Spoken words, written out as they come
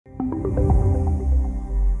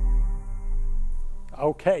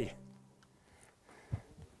Okay.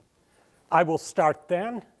 I will start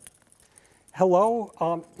then.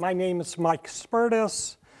 Hello, my name is Mike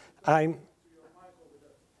Spertus. I'm,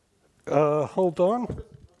 hold on.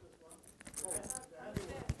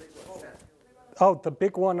 Oh, the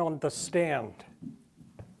big one on the stand.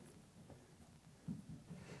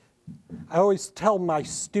 I always tell my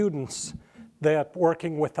students that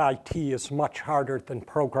working with IT is much harder than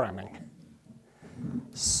programming.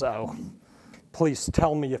 So please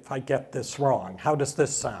tell me if I get this wrong. How does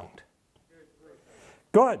this sound?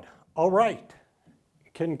 Good. All right.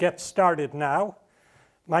 You can get started now.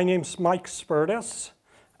 My name's Mike Spertus.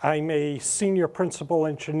 I'm a senior principal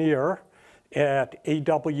engineer at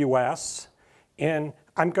AWS. And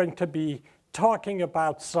I'm going to be talking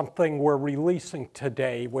about something we're releasing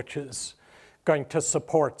today, which is going to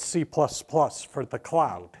support C++ for the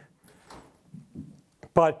cloud.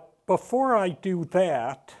 But before I do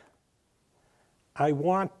that, I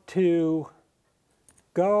want to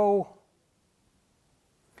go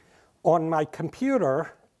on my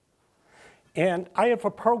computer, and I have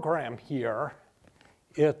a program here.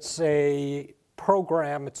 It's a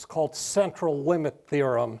program, it's called Central Limit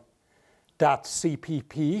Theorem.cpp.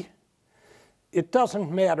 It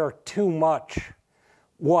doesn't matter too much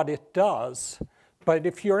what it does, but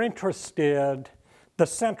if you're interested, the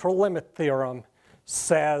central limit theorem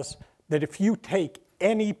says that if you take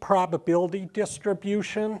any probability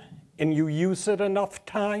distribution and you use it enough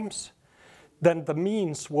times, then the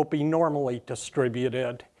means will be normally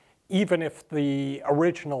distributed, even if the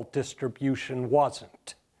original distribution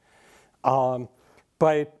wasn't. But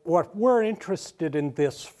what we're interested in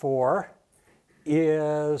this for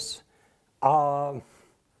is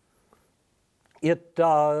it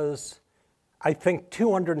does, I think,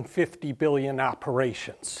 250 billion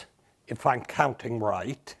operations, if I'm counting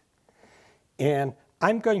right. And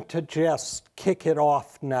I'm going to just kick it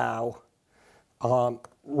off now,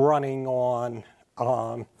 running on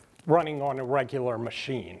a regular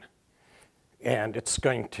machine. And it's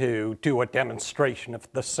going to do a demonstration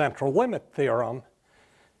of the central limit theorem.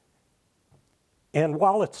 And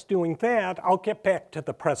while it's doing that, I'll get back to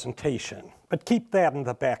the presentation. But keep that in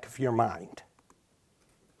the back of your mind.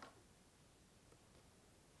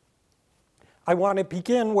 I want to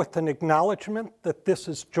begin with an acknowledgement that this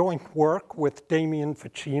is joint work with Damian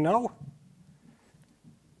Vicino.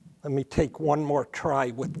 Let me take one more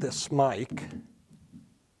try with this mic.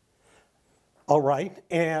 All right,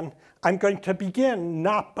 and I'm going to begin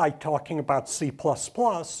not by talking about C++,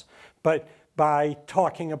 but by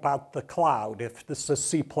talking about the cloud. If this is a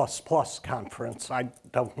C++ conference, I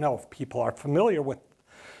don't know if people are familiar with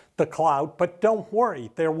the cloud, but don't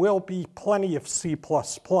worry, there will be plenty of C++.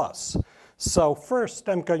 So first,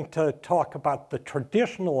 I'm going to talk about the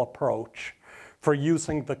traditional approach for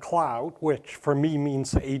using the cloud, which for me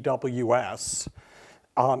means AWS,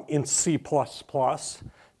 in C++.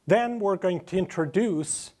 Then we're going to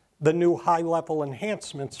introduce the new high-level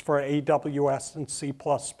enhancements for AWS and C++,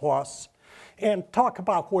 and talk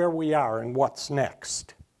about where we are and what's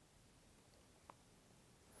next.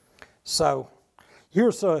 So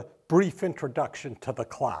here's a brief introduction to the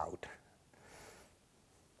cloud.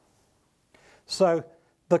 So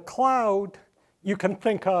the cloud you can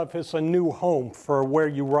think of as a new home for where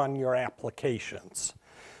you run your applications,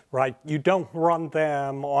 right? You don't run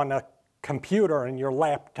them on a computer in your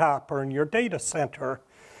laptop or in your data center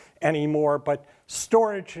anymore, but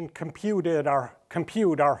storage and compute are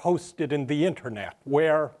hosted in the internet,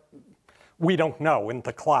 where we don't know, in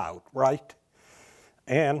the cloud, right?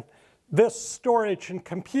 And this storage and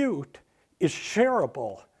compute is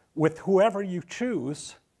shareable with whoever you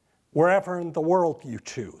choose, wherever in the world you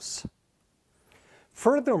choose.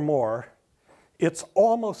 Furthermore, it's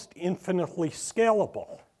almost infinitely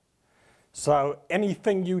scalable. So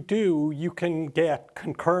anything you do, you can get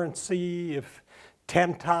concurrency if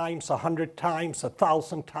 10 times, 100 times,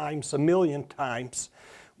 1,000 times, 1,000,000 times,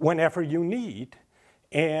 whenever you need.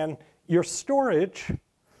 And your storage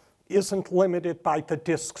isn't limited by the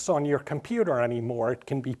disks on your computer anymore. It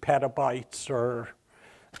can be petabytes or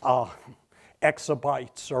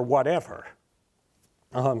exabytes or whatever.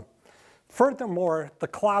 Furthermore, the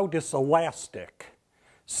cloud is elastic.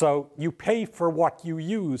 So you pay for what you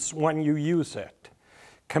use when you use it.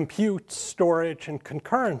 Compute, storage, and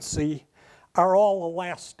concurrency are all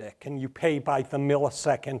elastic, and you pay by the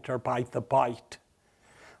millisecond or by the byte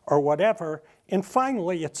or whatever. And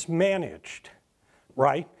finally, it's managed,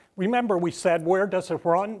 right? Remember we said, where does it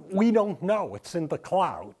run? We don't know. It's in the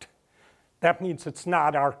cloud. That means it's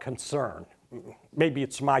not our concern. Maybe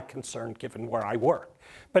it's my concern given where I work.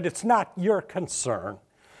 But it's not your concern,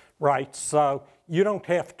 right? So you don't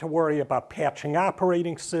have to worry about patching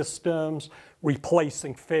operating systems,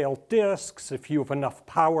 replacing failed disks, if you have enough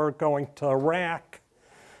power going to a rack,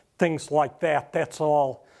 things like that. That's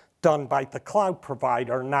all done by the cloud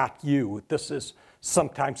provider, not you. This is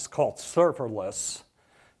sometimes called serverless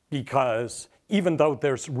because even though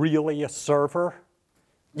there's really a server,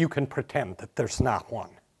 you can pretend that there's not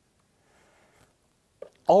one.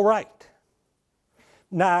 All right.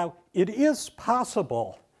 Now, it is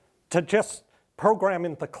possible to just program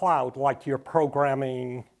in the cloud like you're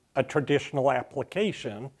programming a traditional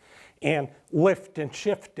application and lift and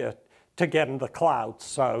shift it to get in the cloud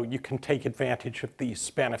so you can take advantage of these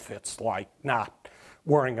benefits like not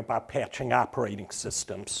worrying about patching operating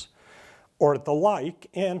systems or the like.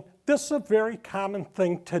 And this is a very common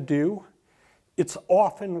thing to do. It's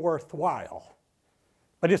often worthwhile.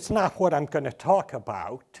 But it's not what I'm going to talk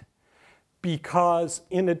about because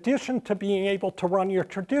in addition to being able to run your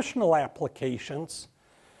traditional applications,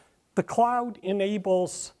 the cloud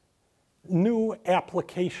enables new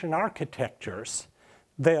application architectures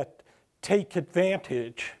that take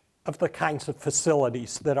advantage of the kinds of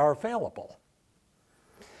facilities that are available.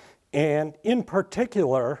 And in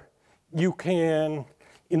particular, you can,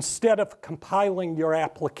 instead of compiling your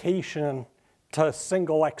application to a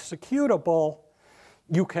single executable,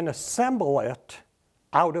 you can assemble it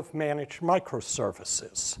out of managed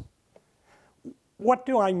microservices. What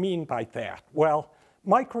do I mean by that? Well,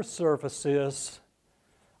 microservices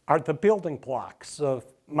are the building blocks of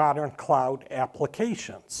modern cloud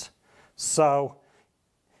applications. So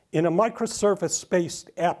in a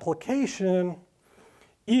microservice-based application,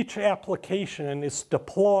 each application is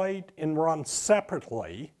deployed and run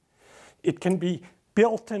separately. It can be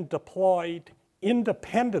built and deployed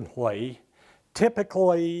independently.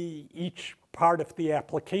 Typically, each part of the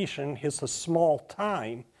application has a small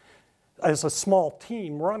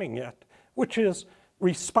team running it, which is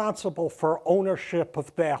responsible for ownership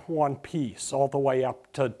of that one piece, all the way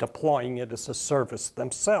up to deploying it as a service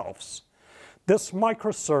themselves. This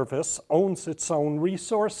microservice owns its own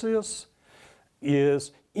resources,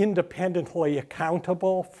 is independently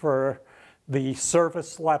accountable for the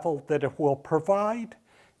service level that it will provide,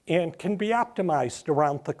 and can be optimized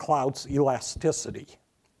around the cloud's elasticity.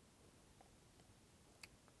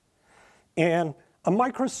 And a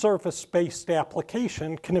microservice-based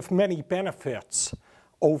application can have many benefits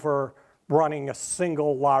over running a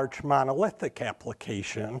single large monolithic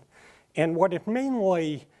application. And what it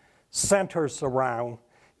mainly centers around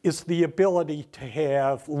is the ability to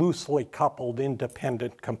have loosely coupled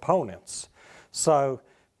independent components. So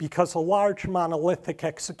because a large monolithic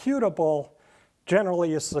executable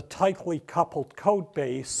generally is a tightly coupled code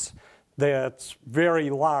base that's very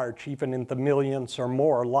large, even in the millions or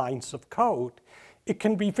more lines of code, it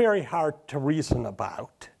can be very hard to reason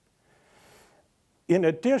about. In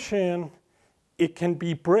addition, it can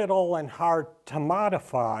be brittle and hard to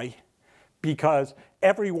modify because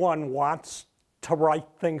everyone wants to write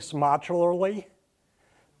things modularly,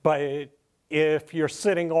 but if you're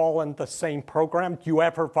sitting all in the same program, do you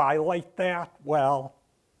ever violate that? Well,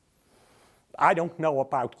 I don't know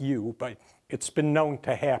about you, but it's been known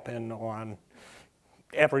to happen on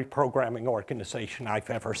every programming organization I've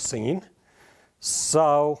ever seen.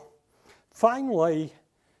 So finally,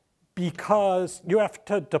 because you have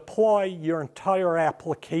to deploy your entire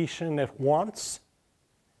application at once,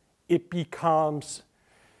 it becomes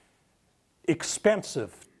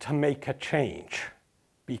expensive to make a change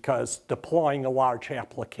because deploying a large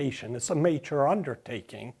application is a major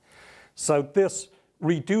undertaking. So this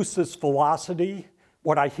reduces velocity.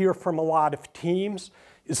 What I hear from a lot of teams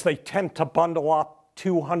is they tend to bundle up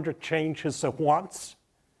 200 changes at once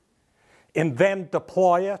and then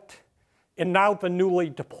deploy it. And now the newly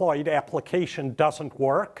deployed application doesn't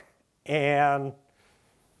work, and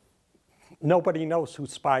nobody knows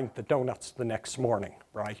who's buying the donuts the next morning,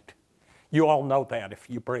 right? You all know that if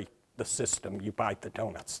you break the system, you buy the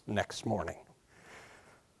donuts the next morning.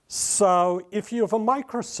 So if you have a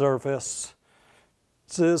microservice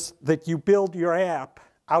that you build your app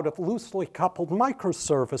out of loosely coupled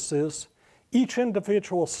microservices, each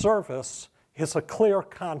individual service has a clear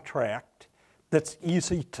contract that's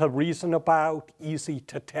easy to reason about, easy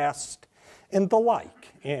to test, and the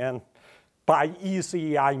like. And by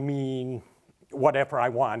easy, I mean whatever I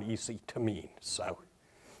want easy to mean. So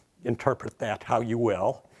interpret that how you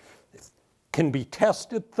will. It can be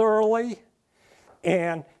tested thoroughly,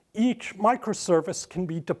 and each microservice can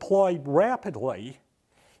be deployed rapidly,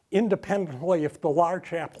 independently of the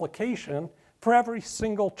large application for every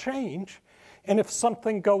single change. And if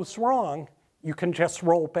something goes wrong, you can just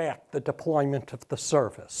roll back the deployment of the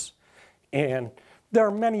service. And there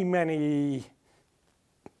are many, many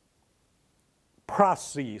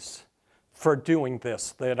processes for doing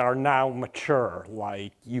this that are now mature.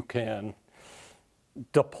 Like you can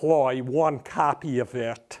deploy one copy of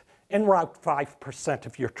it and route 5%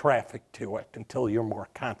 of your traffic to it until you're more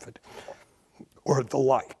confident, or the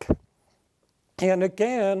like. And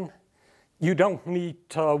again, you don't need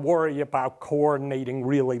to worry about coordinating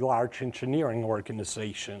really large engineering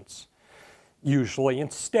organizations. Usually,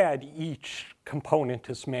 instead, each component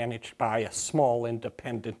is managed by a small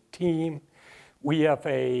independent team. We have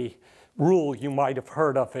a rule you might have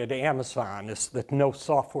heard of at Amazon, is that no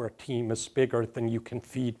software team is bigger than you can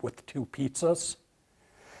feed with 2 pizzas.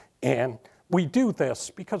 And we do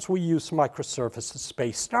this because we use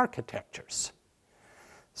microservices-based architectures.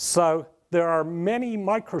 So there are many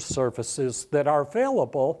microservices that are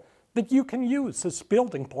available that you can use as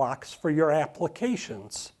building blocks for your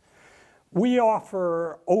applications. We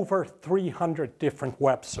offer over 300 different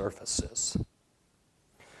web services.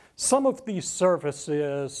 Some of these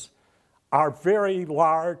services are very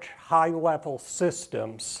large, high-level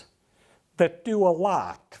systems that do a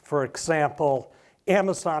lot. For example,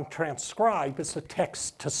 Amazon Transcribe is a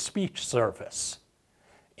text-to-speech service.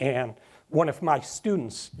 And one of my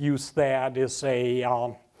students used that as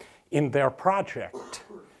in their project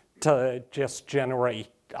to just generate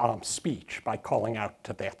speech by calling out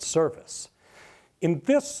to that service. In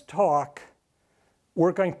this talk,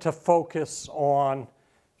 we're going to focus on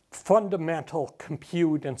fundamental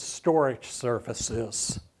compute and storage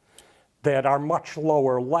services that are much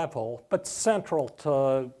lower level, but central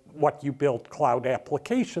to what you build cloud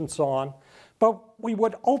applications on. But we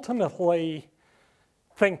would ultimately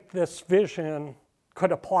think this vision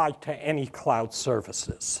could apply to any cloud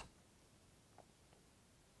services.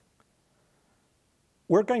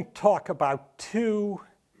 We're going to talk about 2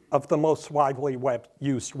 of the most widely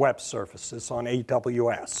used web services on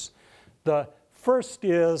AWS. The first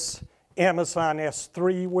is Amazon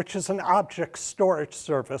S3, which is an object storage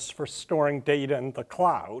service for storing data in the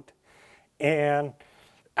cloud. And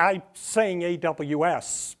I'm saying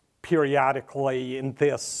AWS periodically in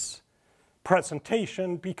this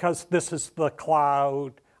presentation because this is the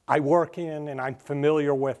cloud I work in and I'm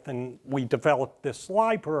familiar with, and we developed this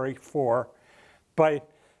library for. But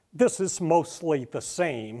this is mostly the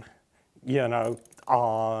same, you know,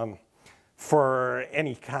 for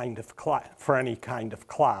any kind of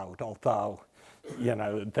cloud, although, you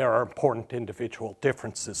know, there are important individual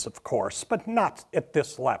differences, of course, but not at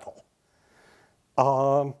this level.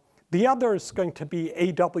 The other is going to be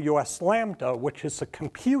AWS Lambda, which is a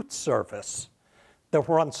compute service that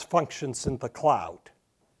runs functions in the cloud.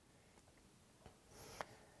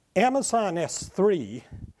 Amazon S3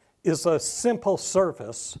 is a simple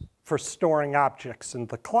service for storing objects in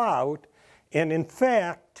the cloud. And in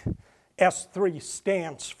fact, S3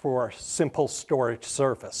 stands for Simple Storage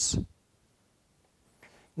Service.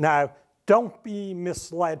 Now, don't be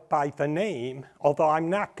misled by the name, although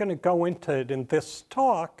I'm not going to go into it in this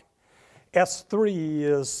talk. S3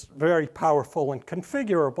 is very powerful and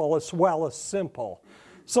configurable as well as simple.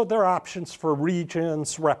 So there are options for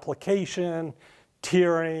regions, replication,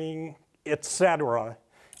 tiering, etc.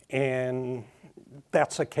 And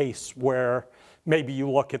that's a case where maybe you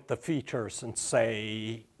look at the features and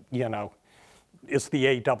say, you know, is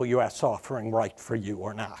the AWS offering right for you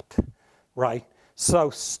or not, right? So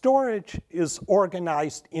storage is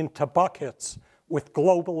organized into buckets with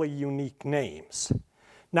globally unique names.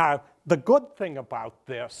 Now, the good thing about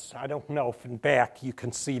this, I don't know if in back you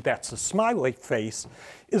can see that's a smiley face,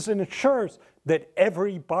 is it ensures that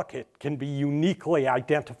every bucket can be uniquely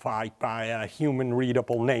identified by a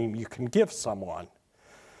human-readable name you can give someone.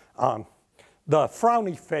 The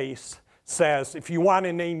frowny face says, if you want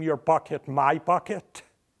to name your bucket my bucket,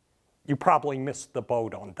 you probably missed the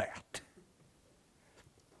boat on that.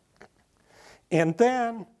 And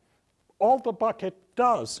then all the bucket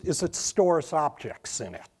does is it stores objects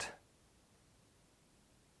in it.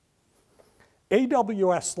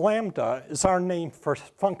 AWS Lambda is our name for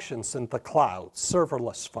functions in the cloud,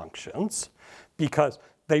 serverless functions, because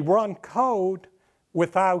they run code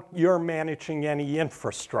without your managing any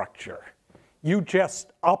infrastructure. You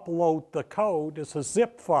just upload the code as a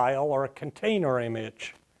zip file or a container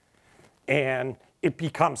image, and it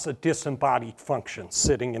becomes a disembodied function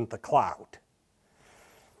sitting in the cloud.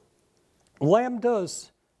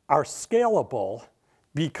 Lambdas are scalable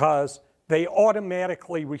because they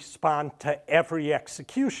automatically respond to every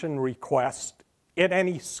execution request at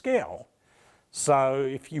any scale. So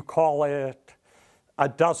if you call it a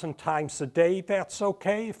dozen times a day, that's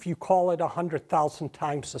OK. If you call it 100,000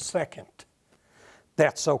 times a second,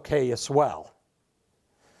 that's OK as well.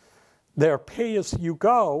 they're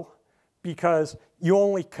pay-as-you-go because you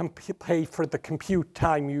only pay for the compute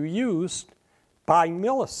time you used by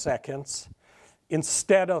milliseconds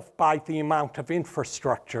instead of by the amount of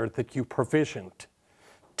infrastructure that you provisioned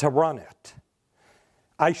to run it.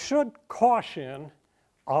 I should caution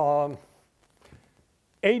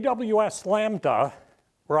AWS Lambda,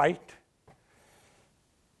 right?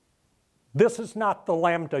 This is not the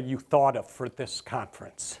Lambda you thought of for this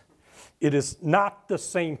conference. It is not the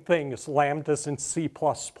same thing as Lambdas in C++.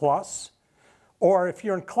 Or if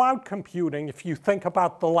you're in cloud computing, if you think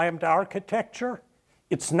about the Lambda architecture,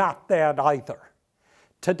 it's not that either.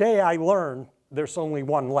 Today I learned there's only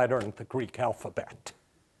one letter in the Greek alphabet.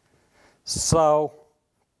 So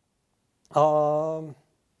how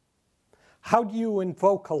do you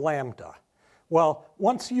invoke a Lambda? Well,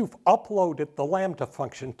 once you've uploaded the Lambda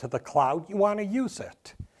function to the cloud, you want to use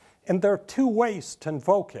it. And there are two ways to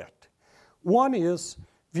invoke it. One is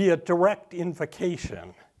via direct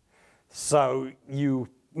invocation. So you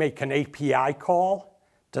make an API call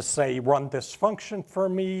to say, run this function for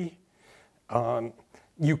me.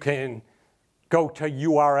 You can go to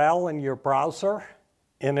URL in your browser,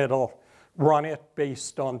 and it'll run it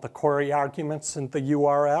based on the query arguments in the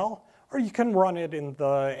URL. Or you can run it in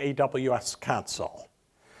the AWS console.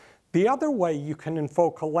 The other way you can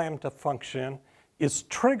invoke a Lambda function is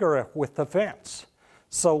trigger it with events.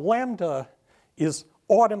 So Lambda is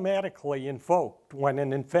automatically invoked when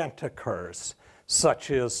an event occurs,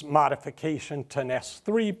 such as modification to an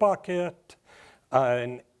S3 bucket,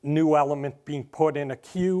 a new element being put in a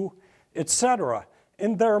queue, etc.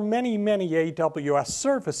 And there are many, many AWS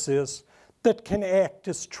services that can act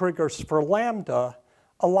as triggers for Lambda,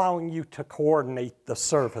 allowing you to coordinate the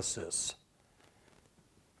services.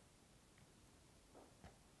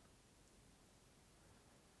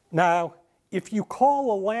 Now, if you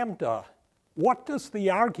call a Lambda, what does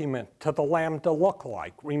the argument to the Lambda look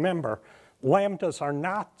like? Remember, Lambdas are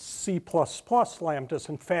not C++ Lambdas.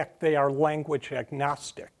 In fact, they are language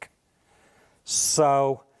agnostic.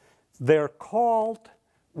 So they're called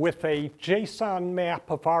with a JSON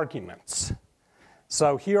map of arguments.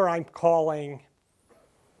 So here I'm calling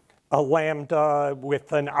a Lambda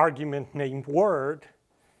with an argument named word,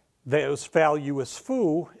 whose value is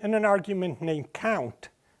foo, and an argument named count,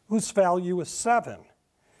 whose value is 7.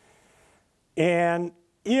 And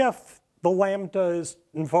if the Lambda is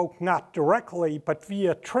invoked not directly, but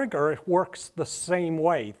via trigger, it works the same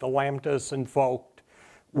way. The Lambda is invoked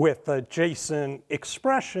with a JSON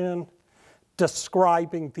expression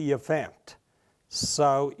describing the event.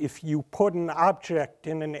 So if you put an object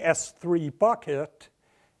in an S3 bucket,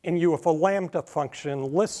 and you have a Lambda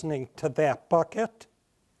function listening to that bucket,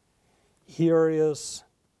 here is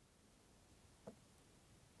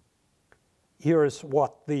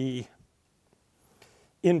what the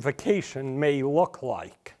invocation may look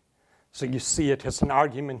like. So you see it has an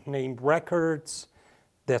argument named records.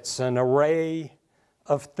 That's an array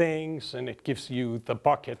of things, and it gives you the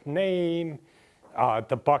bucket name,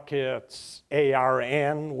 the bucket's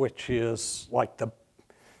ARN, which is like the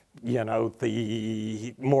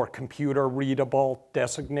more computer-readable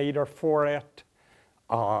designator for it.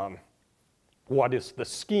 What is the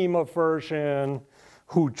schema version?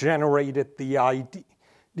 Who generated the ID?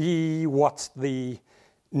 What's the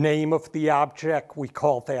name of the object? We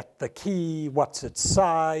call that the key. What's its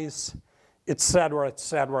size? Et cetera, et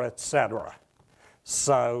cetera, et cetera.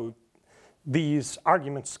 So these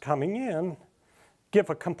arguments coming in give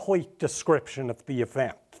a complete description of the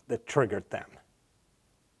event that triggered them.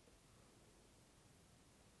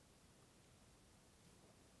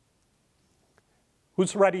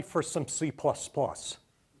 Who's ready for some C++?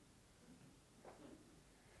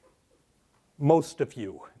 Most of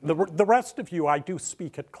you. The rest of you, I do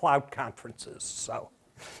speak at cloud conferences, so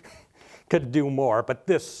could do more. But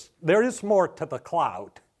there is more to the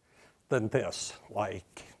cloud than this.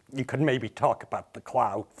 Like, you could maybe talk about the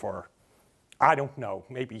cloud for, I don't know,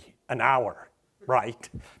 maybe an hour, right?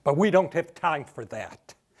 But we don't have time for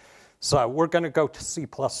that. So we're going to go to C++.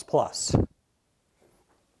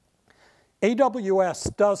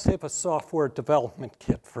 AWS does have a software development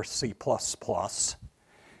kit for C++.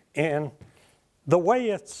 And the way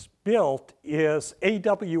it's built is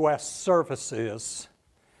AWS services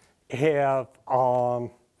have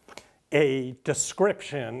a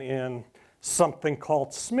description in something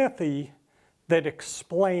called Smithy that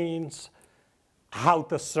explains how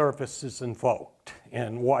the service is invoked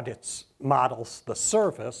and what it models the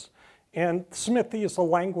service. And Smithy is a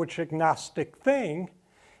language agnostic thing.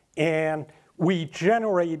 And we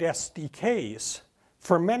generate SDKs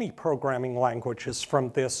for many programming languages from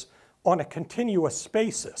this on a continuous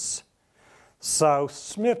basis. So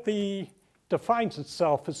Smithy defines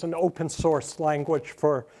itself as an open source language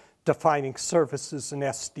for defining services and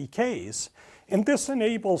SDKs. And this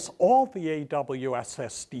enables all the AWS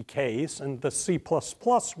SDKs and the C++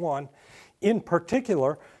 one in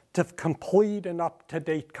particular to complete an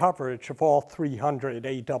up-to-date coverage of all 300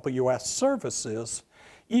 AWS services,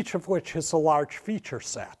 each of which has a large feature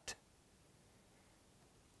set.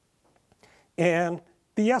 And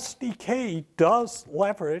the SDK does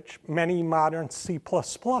leverage many modern C++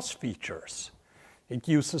 features. It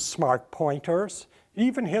uses smart pointers. It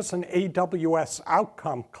even has an AWS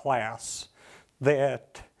outcome class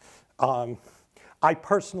that I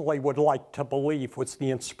personally would like to believe was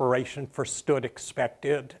the inspiration for stood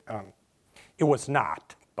expected. It was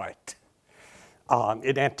not, but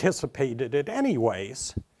it anticipated it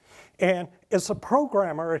anyways. And as a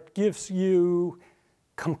programmer, it gives you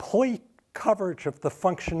complete coverage of the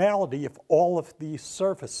functionality of all of these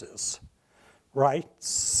services, right?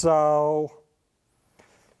 So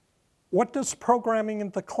what does programming in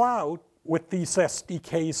the cloud with these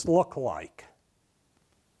SDKs look like?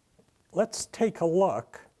 Let's take a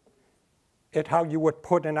look at how you would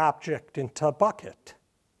put an object into a bucket.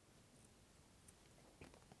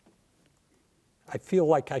 I feel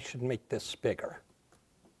like I should make this bigger.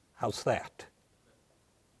 How's that?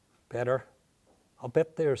 Better? I'll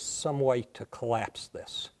bet there's some way to collapse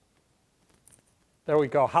this. There we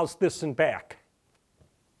go. How's this in back?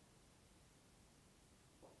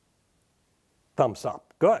 Thumbs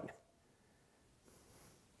up. Good.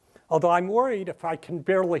 Although I'm worried if I can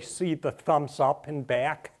barely see the thumbs up and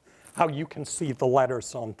back, how you can see the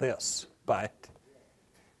letters on this. But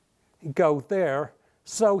go there.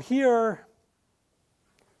 So here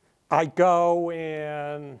I go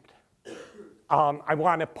and I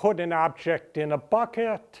want to put an object in a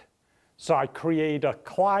bucket. So I create a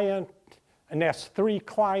client, an S3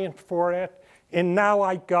 client for it. And now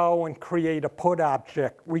I go and create a put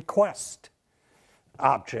object request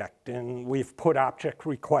object, and we've put object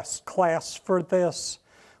request class for this.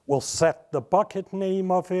 We'll set the bucket name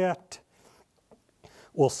of it.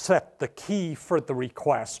 We'll set the key for the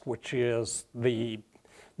request, which is the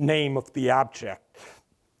name of the object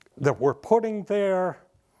that we're putting there.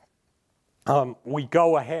 We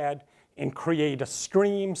go ahead and create a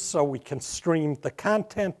stream so we can stream the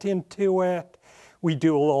content into it. We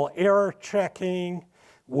do a little error checking.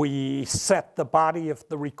 We set the body of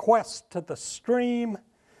the request to the stream.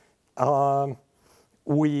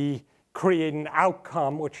 We create an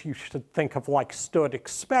outcome, which you should think of like stood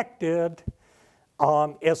expected,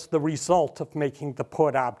 as the result of making the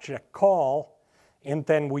put object call. And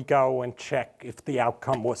then we go and check if the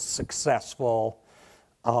outcome was successful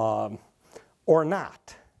or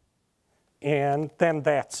not. And then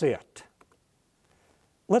that's it.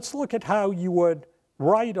 Let's look at how you would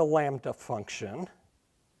write a Lambda function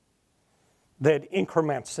that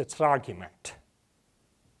increments its argument.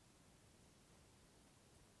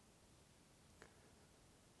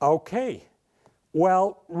 Okay,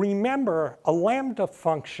 well, remember, a Lambda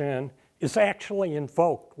function is actually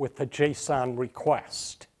invoked with a JSON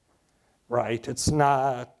request, right? It's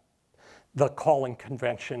not the calling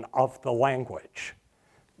convention of the language,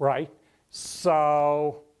 right?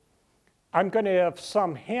 So I'm going to have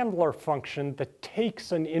some handler function that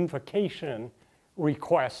takes an invocation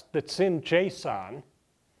request that's in JSON,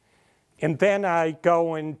 and then I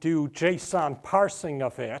go and do JSON parsing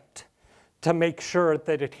of it to make sure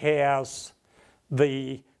that it has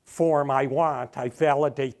the form I want. I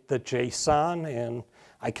validate the JSON, and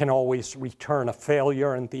I can always return a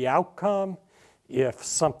failure in the outcome if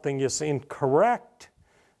something is incorrect.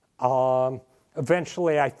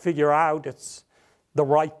 Eventually, I figure out it's the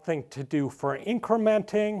right thing to do for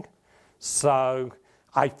incrementing. So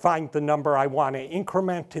I find the number I want to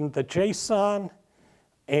increment in the JSON,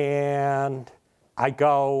 and I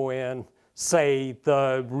go and say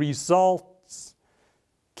the results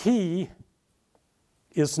key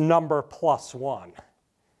is number plus 1.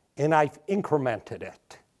 And I've incremented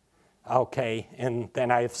it. Okay, and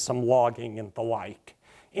then I have some logging and the like.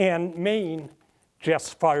 And main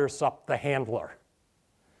just fires up the handler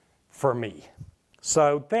for me.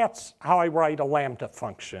 So that's how I write a Lambda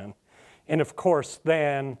function. And of course,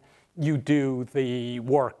 then you do the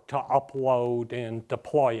work to upload and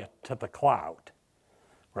deploy it to the cloud,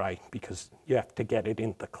 right? Because you have to get it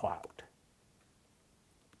in the cloud.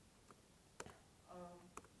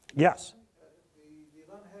 Yes?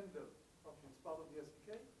 The non-handler function is part of the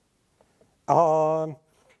SDK?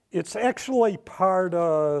 It's actually part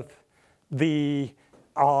of the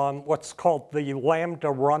what's called the Lambda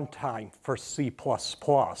runtime for C++,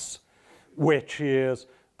 which is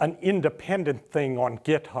an independent thing on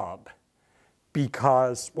GitHub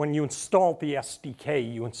because when you install the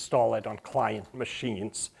SDK, you install it on client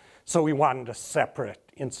machines. So we wanted a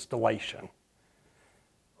separate installation.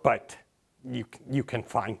 But you can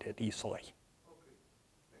find it easily.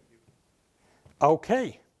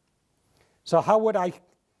 Okay. So how would I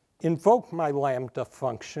invoke my Lambda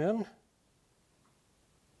function?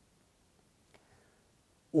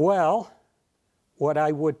 Well, what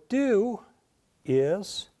I would do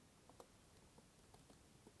is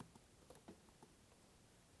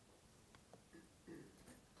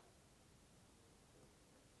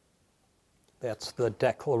that's the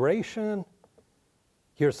declaration.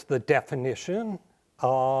 Here's the definition.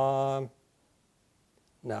 No.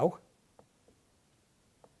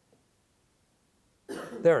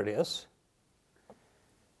 There it is.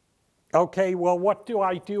 Okay, well, what do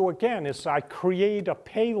I do again is I create a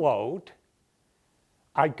payload.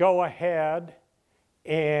 I go ahead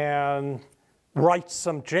and write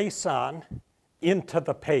some JSON into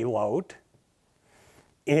the payload.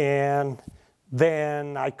 And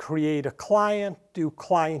then I create a client, do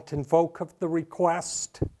client invoke of the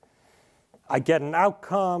request. I get an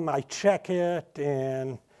outcome, I check it,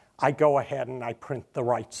 and I go ahead and I print the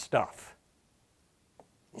right stuff.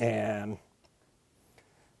 And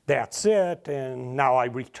that's it, and now I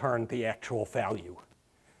return the actual value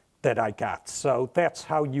that I got. So that's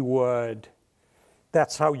how you would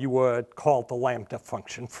call the Lambda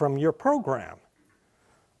function from your program.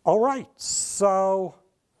 All right, so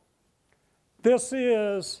this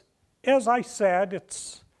is, as I said,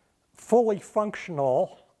 it's fully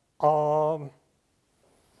functional.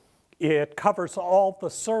 It covers all the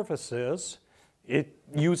services. It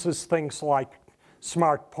uses things like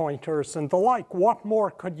smart pointers and the like. What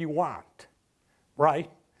more could you want,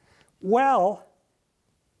 right? Well,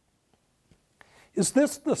 is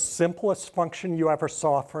this the simplest function you ever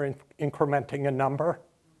saw for incrementing a number?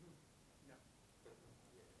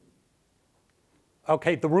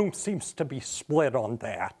 Okay, the room seems to be split on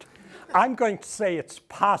that. I'm going to say it's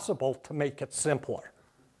possible to make it simpler,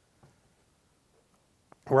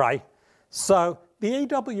 right? So the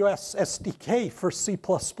AWS SDK for C++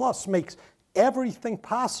 makes everything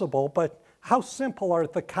possible, but how simple are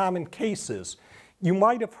the common cases? You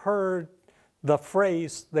might have heard the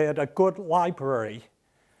phrase that a good library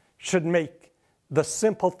should make the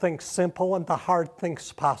simple things simple and the hard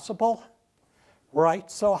things possible,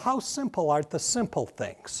 right? So how simple are the simple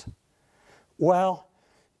things? Well,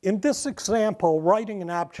 in this example, writing an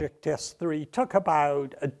object S3 took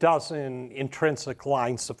about a dozen intrinsic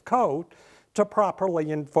lines of code to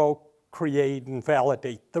properly invoke, create, and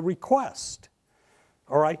validate the request.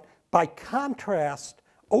 All right? By contrast,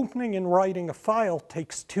 opening and writing a file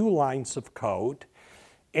takes 2 lines of code.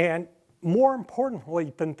 And more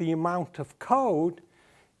importantly than the amount of code,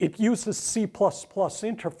 it uses C++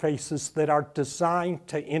 interfaces that are designed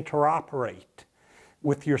to interoperate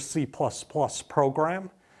with your C++ program.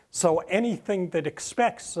 So anything that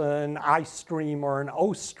expects an I stream or an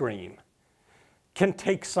O stream can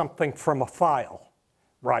take something from a file,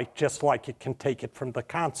 right? Just like it can take it from the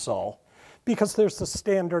console, because there's a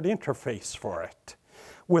standard interface for it.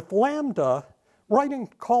 With Lambda,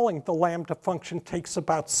 calling the Lambda function takes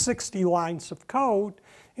about 60 lines of code,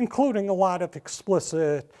 including a lot of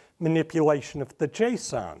explicit manipulation of the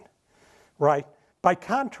JSON, right? By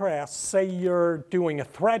contrast, say you're doing a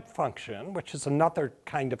thread function, which is another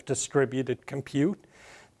kind of distributed compute,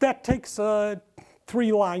 that takes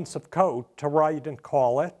 3 lines of code to write and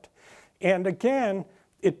call it. And again,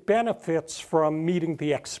 it benefits from meeting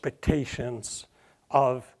the expectations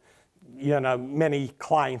of many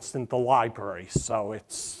clients in the library. So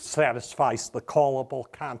it satisfies the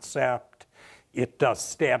callable concept. It does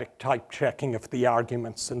static type checking of the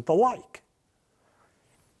arguments and the like.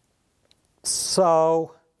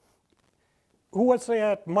 So who was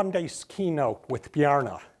at Monday's keynote with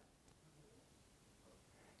Bjarne?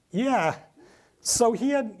 Yeah. So he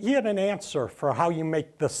had an answer for how you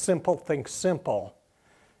make the simple things simple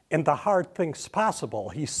and the hard things possible.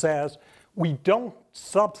 He says, we don't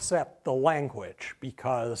subset the language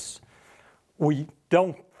because we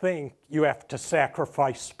don't think you have to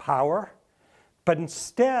sacrifice power, but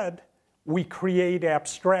instead we create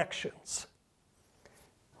abstractions.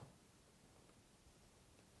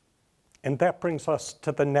 And that brings us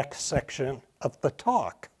to the next section of the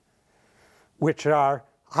talk, which are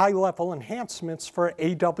high-level enhancements for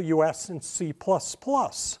AWS and C++,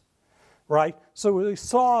 right? So we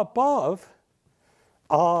saw above,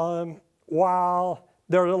 while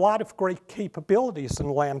there are a lot of great capabilities in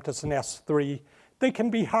Lambdas and S3, they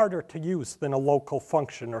can be harder to use than a local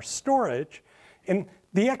function or storage. And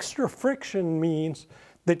the extra friction means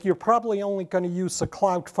that you're probably only going to use a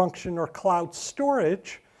cloud function or cloud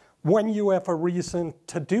storage when you have a reason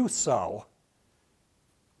to do so.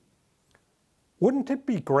 Wouldn't it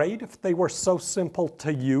be great if they were so simple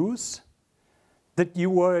to use that you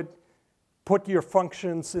would put your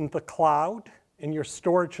functions in the cloud and your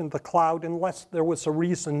storage in the cloud unless there was a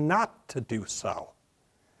reason not to do so,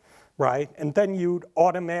 right? And then you'd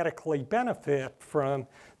automatically benefit from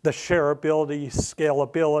the shareability,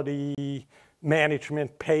 scalability,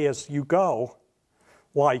 management, pay as you go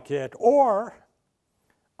like it. Or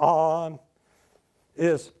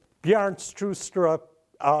is Bjørn Strustrup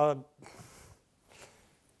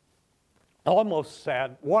almost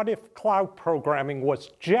said, what if cloud programming was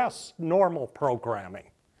just normal programming?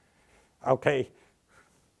 Okay,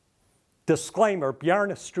 disclaimer,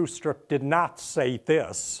 Bjarne Strustrup did not say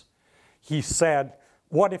this. He said,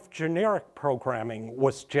 what if generic programming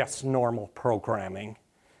was just normal programming?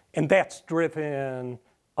 And that's driven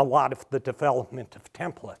a lot of the development of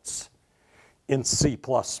templates in C++.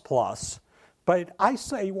 But I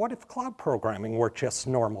say, what if cloud programming were just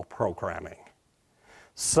normal programming?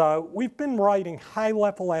 So we've been writing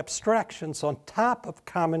high-level abstractions on top of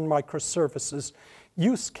common microservices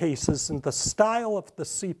use cases in the style of the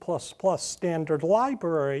C++ standard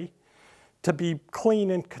library to be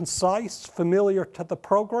clean and concise, familiar to the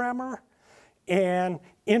programmer, and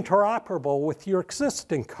interoperable with your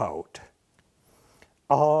existing code.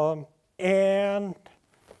 And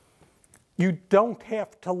you don't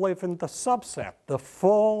have to live in the subset. The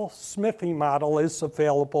full Smithy model is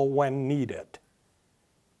available when needed.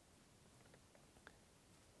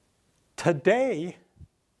 Today,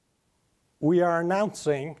 we are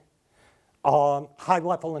announcing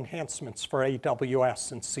high-level enhancements for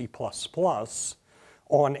AWS and C++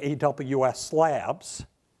 on AWS Labs.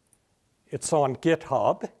 It's on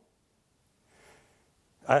GitHub.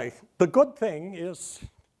 The good thing is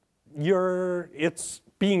it's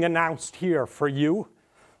being announced here for you.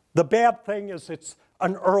 The bad thing is it's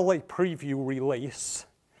an early preview release,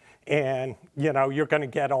 and you're going to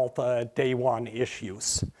get all the day one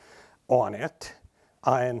issues on it.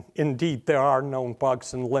 And indeed, there are known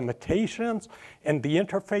bugs and limitations, and the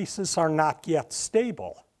interfaces are not yet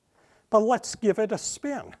stable. But let's give it a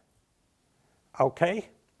spin. Okay?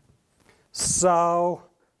 So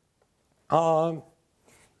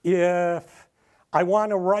if I want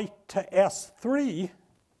to write to S3,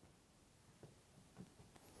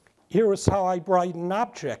 here is how I write an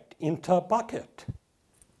object into a bucket.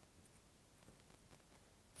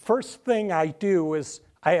 First thing I do is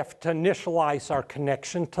I have to initialize our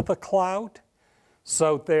connection to the cloud.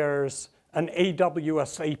 So there's an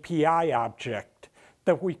AWS API object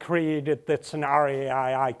that we created that's an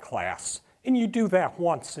RAII class. And you do that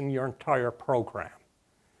once in your entire program,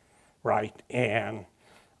 right? And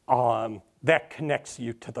that connects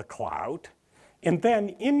you to the cloud. And then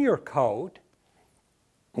in your code,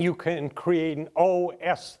 you can create an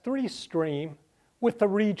OS3 stream with a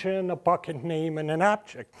region, a bucket name, and an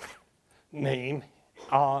object name.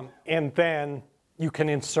 And then you can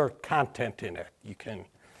insert content in it.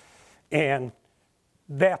 And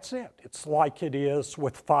that's it. It's like it is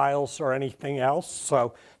with files or anything else.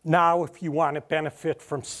 So now if you want to benefit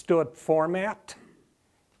from std format,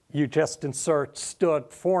 you just insert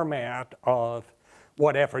std format of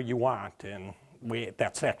whatever you want. And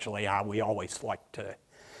that's actually how we always like to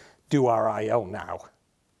do our I/O now.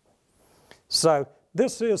 So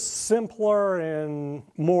this is simpler and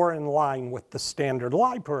more in line with the standard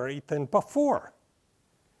library than before.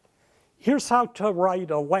 Here's how to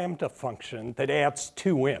write a Lambda function that adds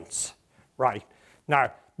 2 ints, right?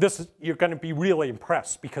 Now, you're going to be really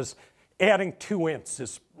impressed because adding 2 ints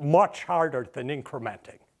is much harder than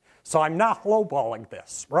incrementing. So I'm not lowballing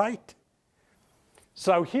this, right?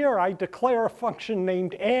 So here I declare a function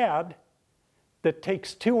named add that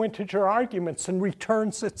takes 2 integer arguments and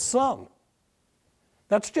returns its sum.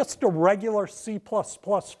 That's just a regular C++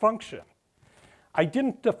 function. I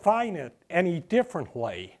didn't define it any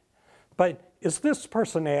differently. But as this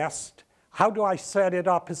person asked, how do I set it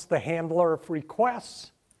up as the handler of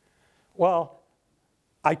requests? Well,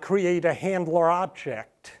 I create a handler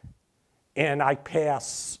object, and I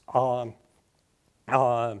pass some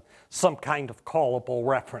kind of callable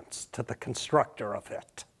reference to the constructor of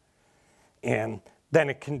it. And then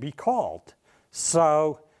it can be called.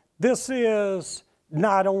 So this is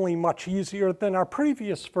not only much easier than our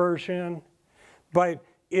previous version, but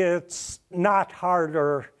it's not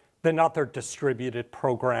harder than other distributed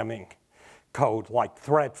programming code like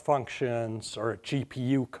thread functions or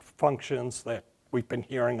GPU functions that we've been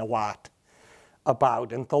hearing a lot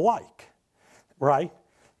about and the like, right?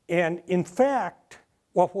 And in fact,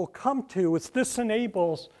 what we'll come to is this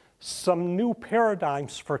enables some new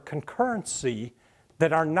paradigms for concurrency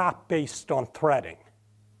that are not based on threading.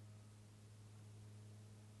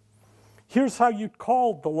 Here's how you'd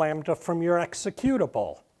call the lambda from your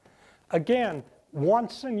executable. Again,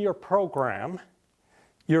 once in your program,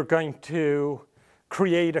 you're going to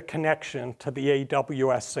create a connection to the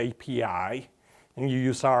AWS API, and you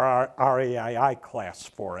use our RAII class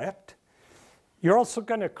for it. You're also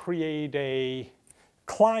going to create a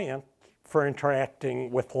client for interacting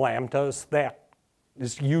with lambdas. That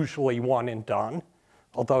is usually one and done,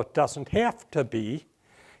 although it doesn't have to be.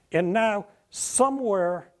 And now,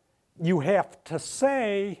 somewhere, you have to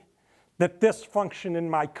say that this function in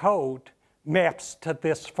my code maps to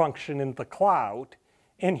this function in the cloud,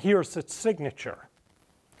 and here's its signature.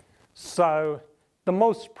 So the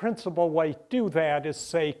most principal way to do that is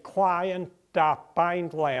say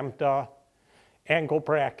client.bind lambda, angle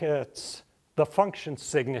brackets, the function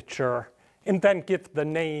signature, and then give the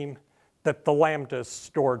name that the lambda is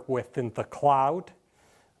stored with in the cloud.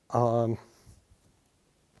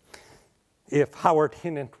 If Howard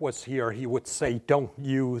Hinnant was here, he would say don't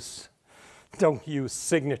use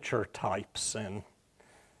signature types, and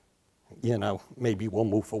maybe we'll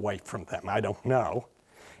move away from them. I don't know.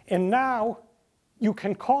 And now you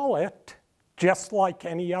can call it just like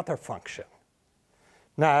any other function.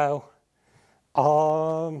 Now,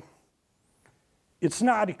 it's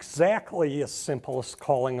not exactly as simple as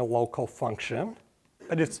calling a local function,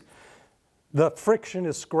 but the friction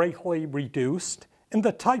is greatly reduced, and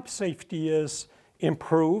the type safety is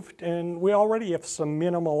improved, and we already have some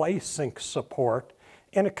minimal async support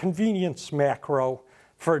and a convenience macro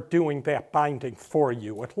for doing that binding for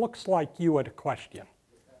you. It looks like you had a question.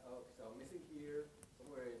 So I'm missing here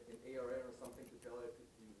somewhere in ARN or something to tell it to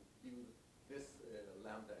use this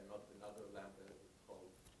lambda and not another lambda that's called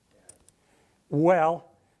add.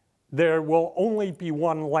 Well, there will only be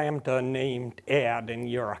one lambda named add in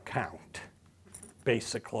your account,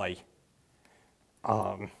 basically.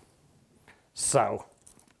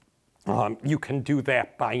 You can do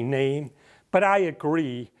that by name, but I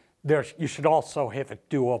agree you should also have it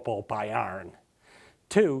doable by ARN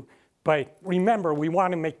too. But remember, we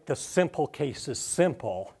want to make the simple cases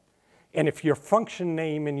simple, and if your function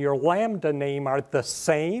name and your lambda name are the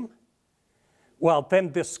same, well,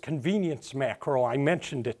 then this convenience macro, I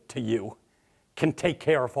mentioned it to you, can take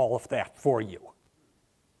care of all of that for you.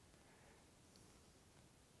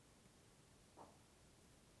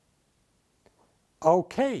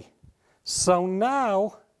 Okay, so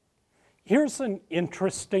now here's an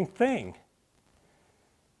interesting thing.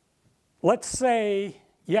 Let's say,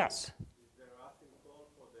 yes? Is there async call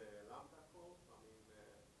for the lambda call? I mean,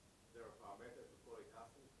 there are parameters to call it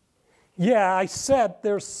async? Yeah, I said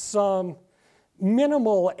there's some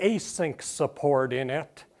minimal async support in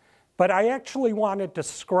it, but I actually want to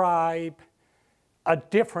describe a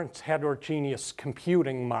different heterogeneous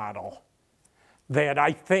computing model that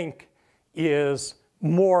I think is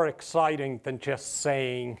more exciting than just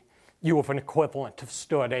saying you have an equivalent of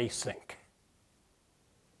stood async.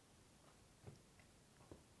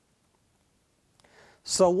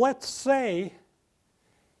 So let's say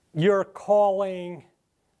you're calling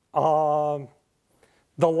the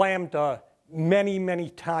lambda many,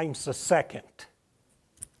 many times a second.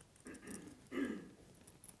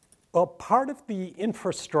 Well, part of the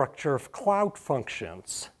infrastructure of cloud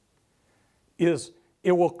functions is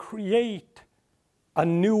it will create a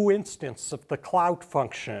new instance of the cloud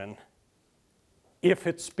function if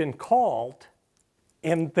it's been called,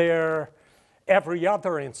 and every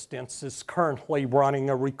other instance is currently running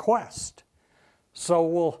a request. So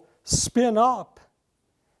we'll spin up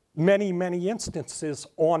many, many instances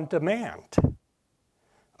on demand.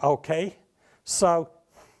 Okay, so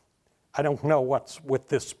I don't know what's with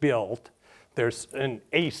this build. There's an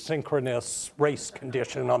asynchronous race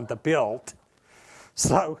condition on the build.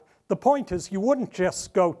 So the point is you wouldn't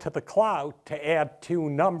just go to the cloud to add two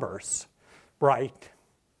numbers, right?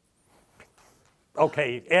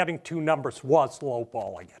 Okay, adding two numbers was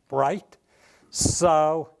lowballing it, right?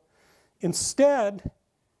 So instead,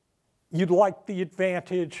 you'd like the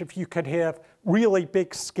advantage if you could have really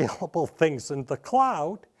big scalable things in the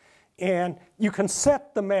cloud, and you can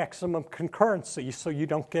set the maximum concurrency so you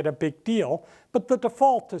don't get a big deal, but the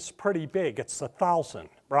default is pretty big. It's 1,000,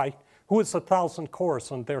 right? Who has 1,000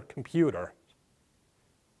 cores on their computer?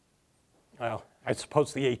 Well, I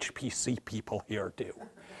suppose the HPC people here do.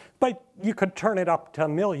 But you could turn it up to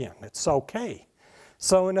 1 million. It's OK.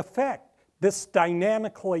 So in effect, this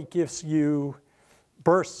dynamically gives you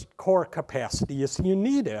burst core capacity as you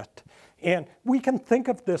need it. And we can think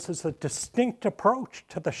of this as a distinct approach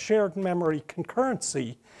to the shared memory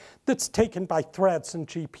concurrency that's taken by threads and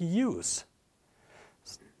GPUs.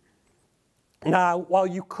 Now, while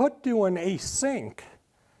you could do an async,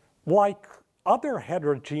 like other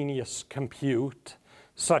heterogeneous compute,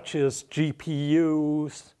 such as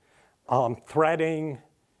GPUs, threading,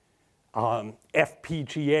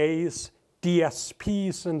 FPGAs,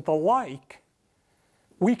 DSPs, and the like,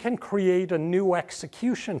 we can create a new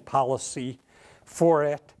execution policy for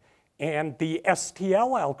it, and the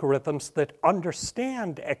STL algorithms that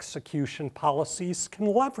understand execution policies can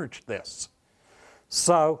leverage this.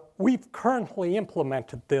 So we've currently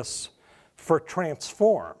implemented this for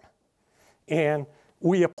transform. And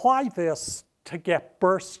we apply this to get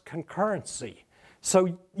burst concurrency.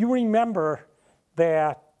 So you remember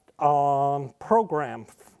that program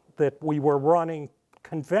that we were running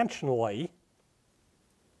conventionally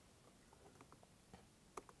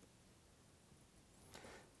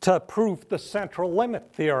to prove the central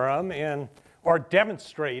limit theorem or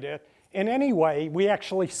demonstrate it. And anyway, we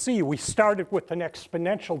actually see we started with an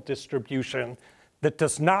exponential distribution that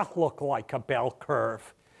does not look like a bell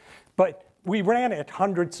curve. But we ran it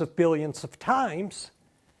hundreds of billions of times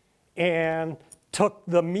and took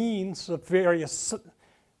the means of various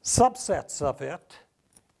subsets of it,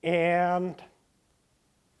 and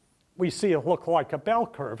we see it look like a bell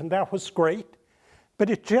curve, and that was great. But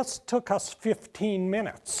it just took us 15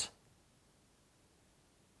 minutes.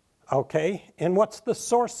 Okay, and what's the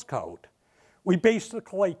source code? We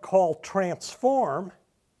basically call transform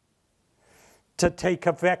to take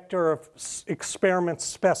a vector of experiment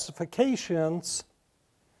specifications,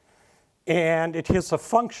 and it has a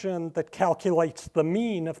function that calculates the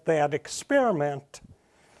mean of that experiment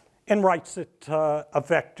and writes it to a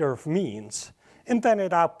vector of means. And then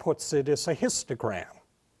it outputs it as a histogram.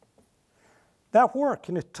 That worked,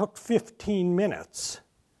 and it took 15 minutes.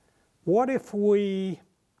 What if we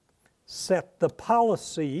set the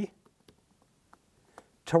policy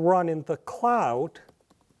to run in the cloud,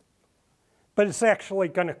 but it's actually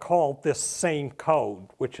going to call this same code,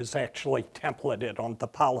 which is actually templated on the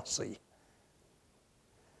policy?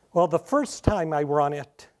 Well, the first time I run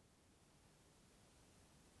it,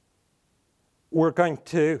 we're going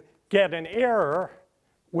to get an error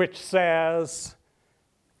which says,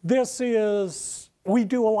 we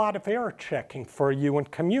do a lot of error checking for you and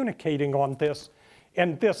communicating on this,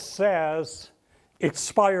 and this says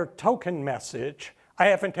expired token message. I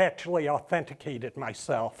haven't actually authenticated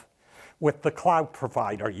myself with the cloud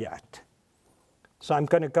provider yet. So I'm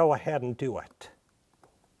going to go ahead and do it.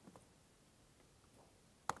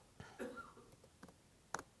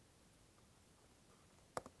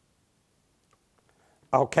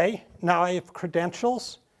 Okay, now I have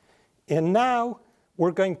credentials, and now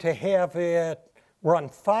we're going to have it run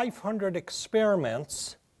 500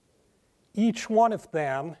 experiments. Each one of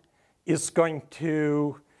them is going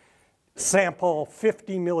to sample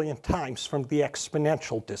 50 million times from the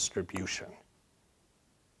exponential distribution.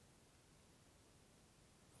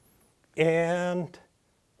 And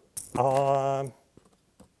I'm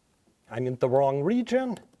in the wrong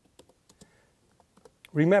region.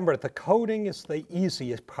 Remember, the coding is the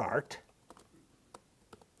easiest part.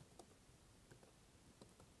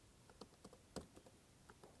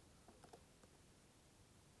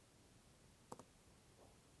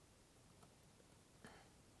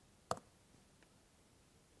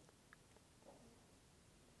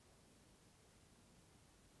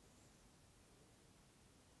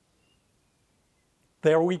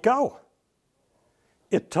 There we go.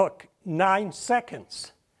 It took 9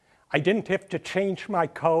 seconds. I didn't have to change my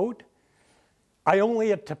code. I only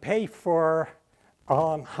had to pay for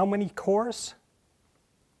how many cores?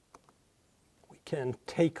 We can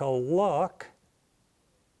take a look.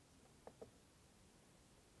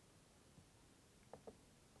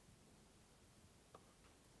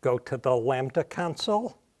 Go to the Lambda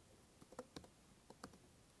console.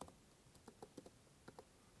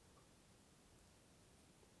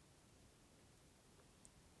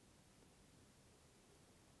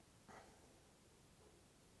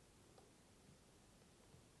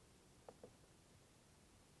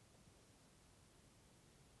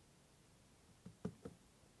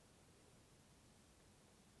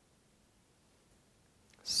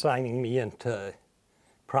 Signing me into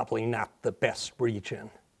probably not the best region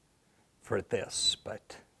for this,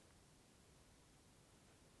 but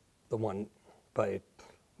it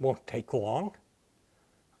won't take long.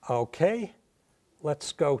 Okay,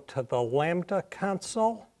 let's go to the Lambda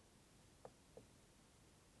console.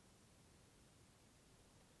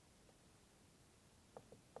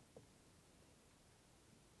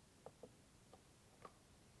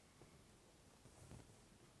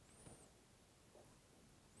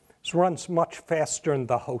 This runs much faster in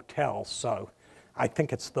the hotel, so I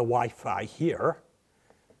think it's the Wi-Fi here.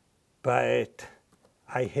 But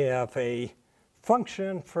I have a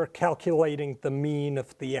function for calculating the mean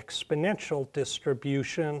of the exponential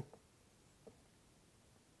distribution.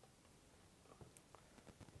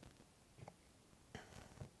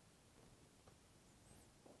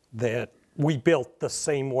 That we built the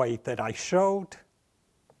same way that I showed.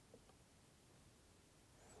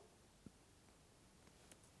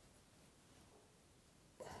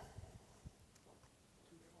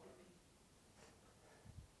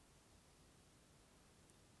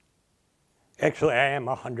 Actually, I am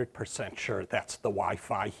 100% sure that's the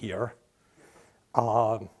Wi-Fi here.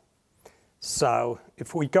 So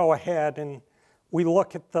if we go ahead and we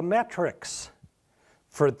look at the metrics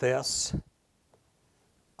for this,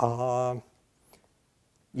 you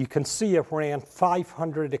can see it ran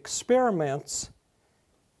 500 experiments,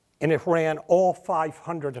 and it ran all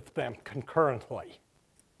 500 of them concurrently,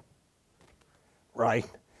 right?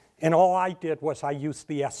 And all I did was I used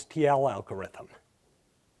the STL algorithm.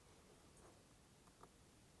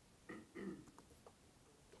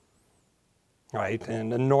 Right,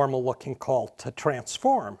 and a normal looking call to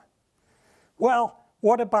transform. Well,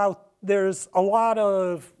 what about, there's a lot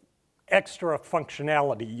of extra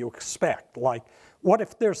functionality you expect, like what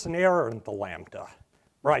if there's an error in the lambda,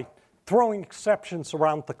 right? Throwing exceptions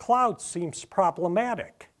around the cloud seems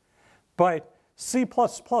problematic, but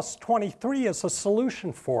C++23 is a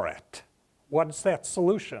solution for it. What is that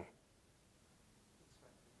solution?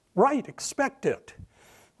 Right, expected.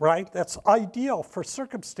 Right? That's ideal for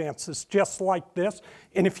circumstances just like this.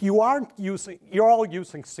 And if you aren't using, you're all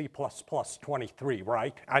using C++23,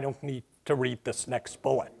 right? I don't need to read this next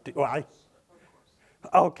bullet, do I?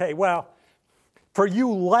 Okay, well, for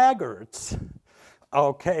you laggards,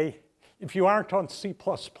 okay, if you aren't on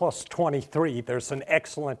C++23, there's an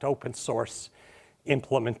excellent open source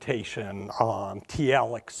implementation,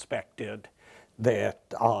 TL expected, that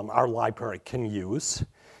our library can use.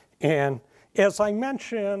 And as I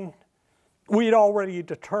mentioned, we'd already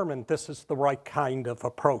determined this is the right kind of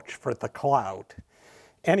approach for the cloud.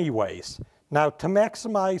 Anyways, now to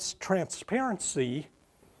maximize transparency,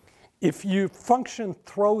 if your function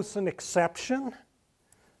throws an exception,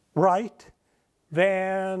 right,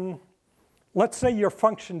 then let's say your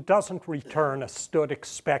function doesn't return a std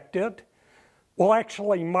expected. We'll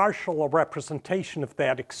actually marshal a representation of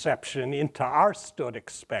that exception into our std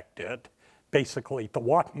expected, basically the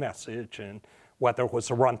what message and whether it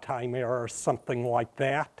was a runtime error or something like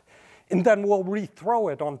that. And then we'll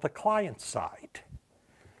rethrow it on the client side.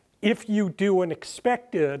 If you do an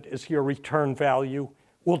expected as your return value,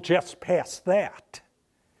 we'll just pass that.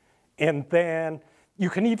 And then you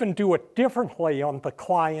can even do it differently on the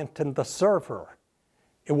client and the server.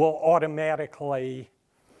 It will automatically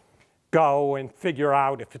go and figure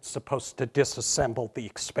out if it's supposed to disassemble the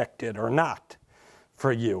expected or not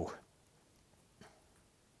for you.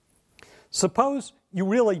 Suppose you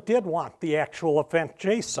really did want the actual event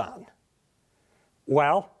JSON.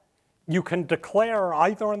 Well, you can declare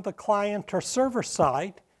either on the client or server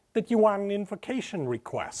side that you want an invocation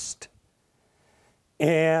request.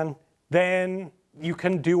 And then you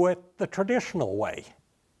can do it the traditional way.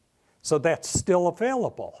 So that's still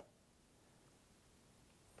available.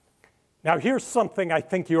 Now here's something I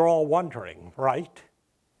think you're all wondering, right?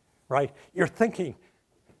 Right? You're thinking,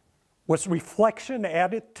 was reflection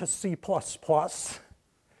added to C++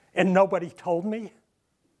 and nobody told me?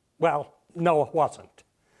 Well, no, it wasn't.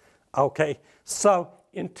 Okay, so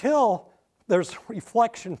until there's a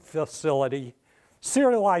reflection facility,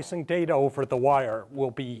 serializing data over the wire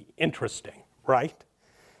will be interesting, right?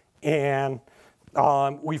 And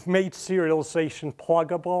we've made serialization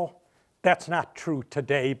pluggable. That's not true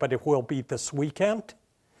today, but it will be this weekend.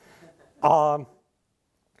 But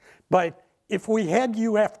if we had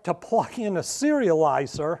you have to plug in a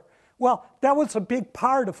serializer, well, that was a big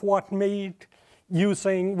part of what made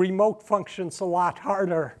using remote functions a lot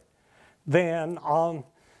harder than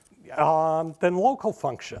local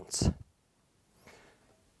functions.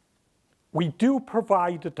 We do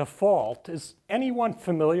provide a default. Is anyone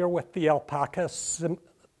familiar with the Alpaca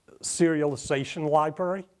serialization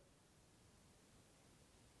library?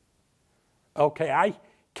 Okay, I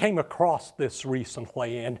came across this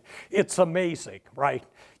recently, and it's amazing, right?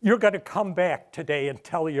 You're going to come back today and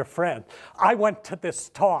tell your friend, I went to this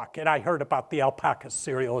talk, and I heard about the Alpaca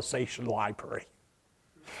serialization library.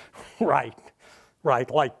 Right, right,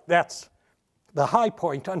 like that's the high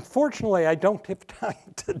point. Unfortunately, I don't have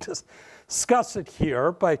time to discuss it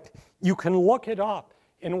here, but you can look it up.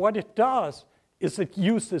 And what it does is it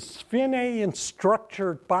uses FINA and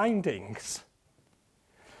structured bindings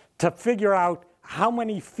to figure out how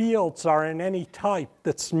many fields are in any type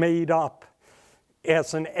that's made up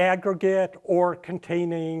as an aggregate or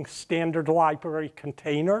containing standard library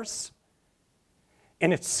containers.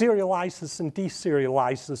 And it serializes and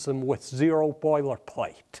deserializes them with 0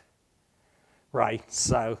 boilerplate, right?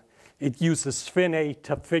 So it uses FINA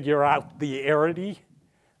to figure out the arity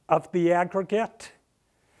of the aggregate,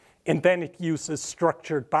 and then it uses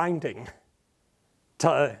structured binding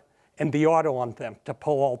and the auto on them to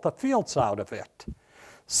pull all the fields out of it.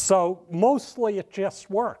 So mostly it just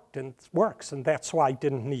works, and that's why I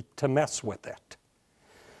didn't need to mess with it.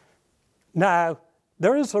 Now,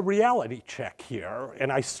 there is a reality check here,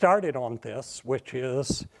 and I started on this, which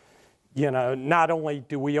is, not only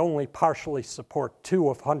do we only partially support 2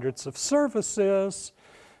 of hundreds of services,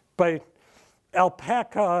 but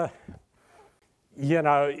Alpaca,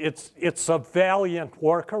 it's a valiant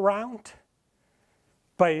workaround,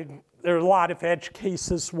 but there are a lot of edge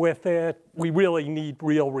cases with it. We really need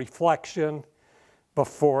real reflection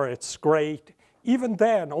before it's great. Even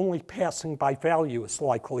then, only passing by value is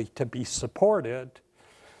likely to be supported.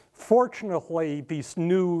 Fortunately, these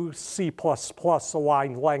new C++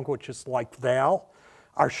 aligned languages like Val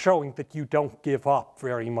are showing that you don't give up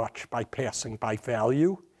very much by passing by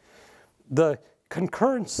value. The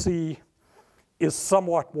concurrency is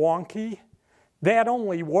somewhat wonky. That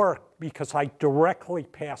only worked because I directly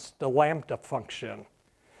passed the lambda function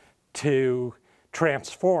to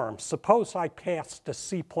transform. Suppose I passed a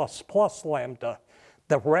C++ lambda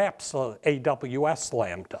that wraps a AWS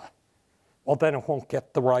lambda. Well, then it won't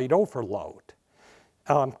get the right overload.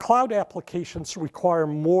 Cloud applications require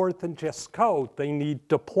more than just code. They need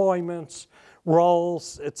deployments,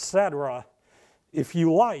 roles, etc., if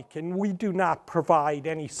you like. And we do not provide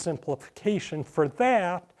any simplification for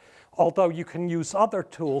that, although you can use other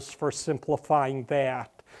tools for simplifying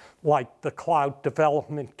that, like the Cloud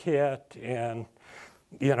Development Kit, and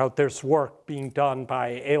there's work being done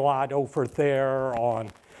by Elad over there on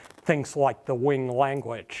things like the Wing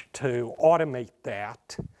language to automate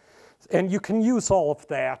that. And you can use all of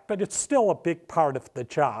that, but it's still a big part of the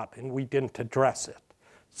job, and we didn't address it.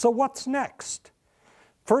 So what's next?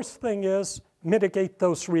 First thing is mitigate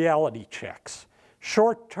those reality checks.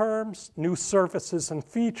 Short terms, new services and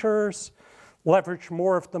features, leverage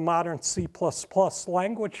more of the modern C++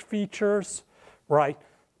 language features, right?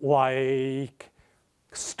 Like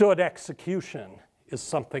stood execution is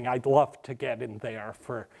something I'd love to get in there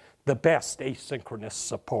for the best asynchronous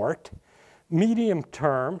support. Medium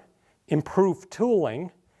term, improve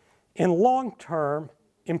tooling. In long term,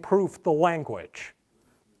 improve the language.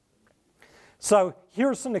 So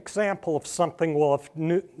here's an example of something we'll have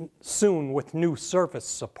soon with new service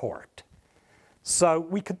support. So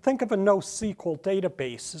we could think of a NoSQL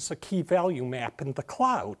database as a key value map in the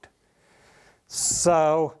cloud.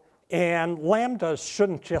 And lambdas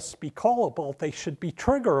shouldn't just be callable, they should be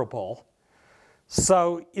triggerable.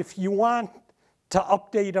 So if you want to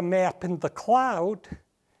update a map in the cloud,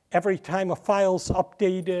 every time a file's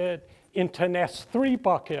updated into an S3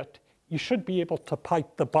 bucket, you should be able to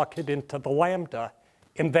pipe the bucket into the Lambda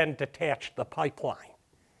and then detach the pipeline.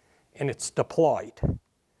 And it's deployed.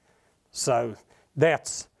 So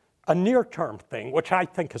that's a near-term thing, which I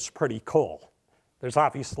think is pretty cool. There's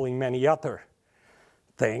obviously many other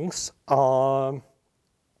things.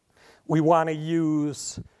 We want to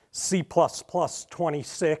use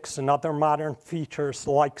C++26 and other modern features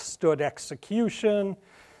like stood execution.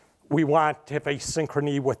 We want to have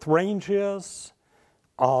asynchrony with ranges.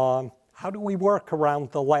 How do we work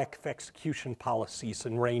around the lack of execution policies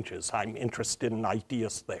and ranges? I'm interested in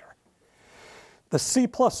ideas there. The C++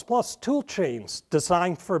 toolchains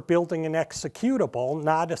designed for building an executable,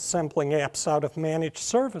 not assembling apps out of managed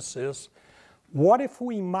services. What if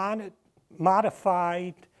we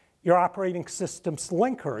modified your operating system's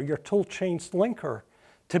linker, your toolchain's linker,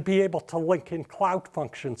 to be able to link in cloud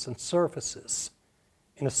functions and services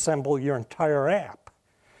and assemble your entire app?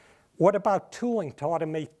 What about tooling to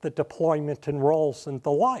automate the deployment and roles and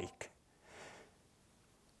the like?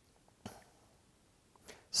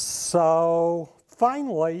 So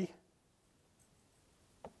finally,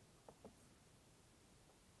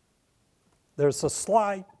 there's a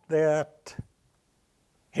slide that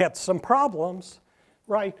had some problems,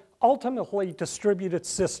 right? Ultimately, distributed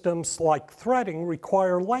systems like threading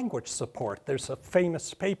require language support. There's a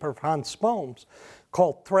famous paper of Hans Bohm's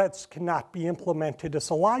called Threads Cannot Be Implemented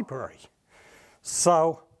as a Library.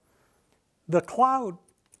 So the cloud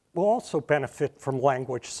will also benefit from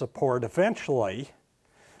language support eventually.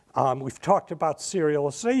 We've talked about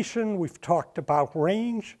serialization. We've talked about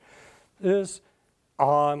range.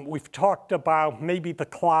 We've talked about maybe the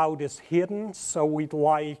cloud is hidden, so we'd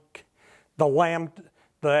like the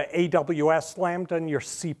AWS Lambda and your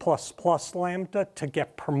C++ Lambda to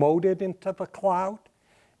get promoted into the cloud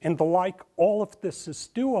and the like. All of this is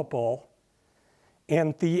doable,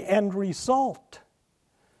 and the end result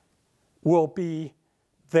will be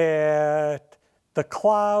that the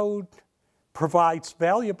cloud provides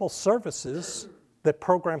valuable services that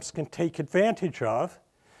programs can take advantage of.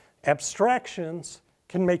 Abstractions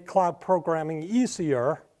can make cloud programming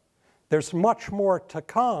easier. There's much more to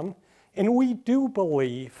come. And we do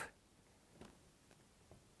believe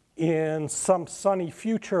in some sunny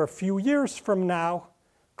future, a few years from now,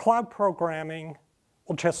 cloud programming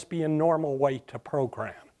will just be a normal way to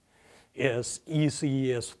program, as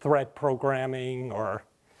easy as thread programming or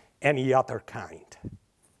any other kind.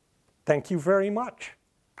 Thank you very much.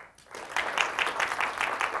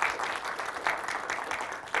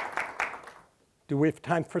 Do we have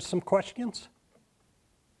time for some questions?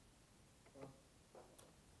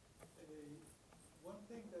 One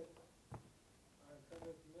thing that I kind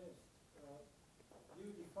of missed,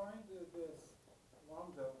 you defined this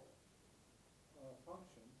lambda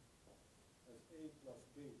function as A plus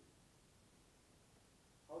B.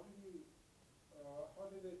 How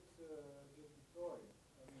did it get deployed?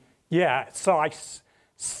 Yeah, so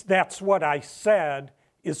that's what I said,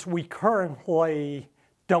 is we currently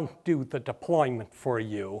don't do the deployment for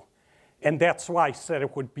you. And that's why I said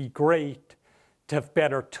it would be great to have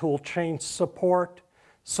better toolchain support.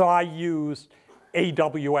 So I used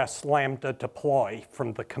AWS Lambda deploy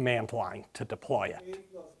from the command line to deploy it. A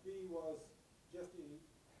plus B was just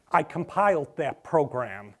I compiled that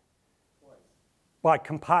program. twice. Well,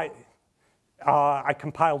 I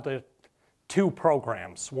compiled it 2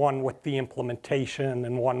 programs, one with the implementation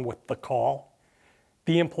and one with the call.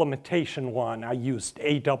 The implementation one, I used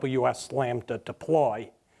AWS Lambda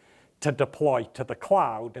deploy to deploy to the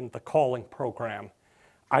cloud, and the calling program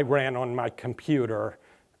I ran on my computer.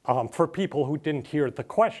 For people who didn't hear, the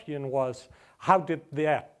question was, how did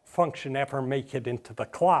that function ever make it into the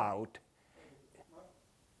cloud?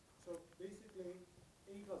 So basically,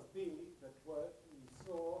 A plus B, that what we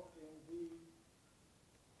saw in the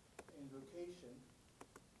invocation,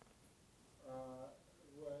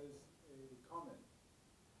 was a comment,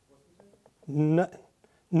 wasn't it?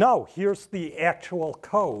 No, here's the actual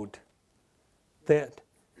code that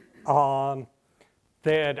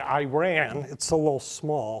I ran. It's a little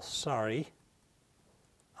small, sorry.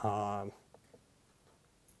 Not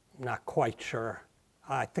quite sure.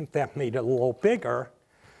 I think that made it a little bigger.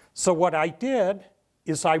 So what I did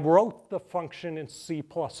is I wrote the function in C++.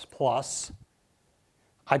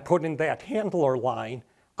 I put in that handler line.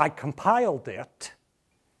 I compiled it,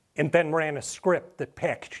 and then ran a script that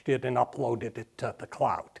packaged it and uploaded it to the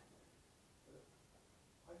cloud.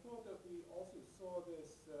 I thought that we also saw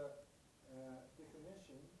this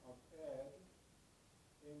definition of add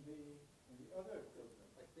in the other program.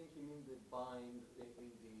 I think you mean the bind in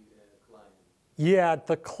the client. Yeah,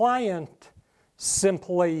 the client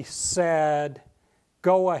simply said,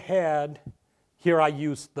 go ahead. Here I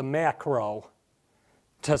used the macro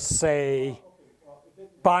to say,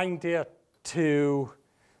 bind it to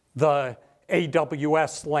the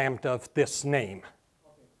AWS Lambda of this name.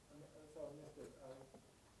 Okay, so I missed it.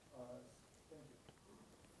 Thank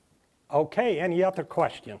you. Okay, any other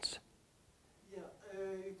questions? Yeah,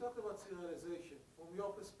 you talked about serialization. From your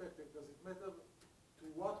perspective, does it matter to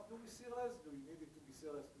what do we serialize? Do we need it to be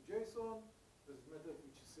serialized to JSON? Does it matter if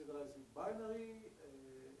it's serialized with binary?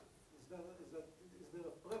 Is there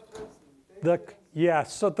a preference, limitation? Yeah,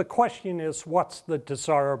 so the question is, what's the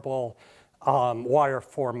desirable wire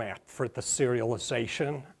format for the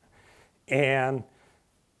serialization? And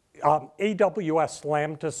AWS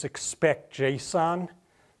Lambdas expect JSON,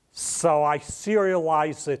 so I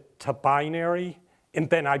serialize it to binary, and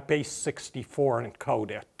then I base 64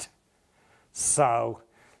 encode it. So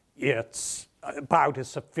it's about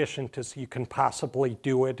as efficient as you can possibly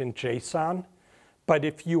do it in JSON. But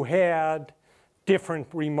if you had different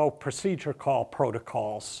remote procedure call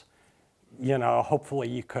protocols, you know, hopefully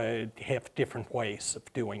you could have different ways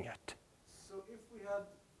of doing it. So if we had,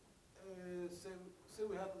 say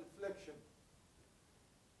we had reflection,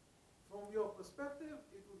 from your perspective,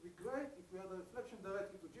 it would be great if we had a reflection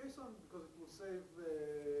directly to JSON because it will save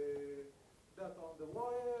data on the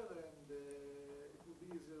wire and it would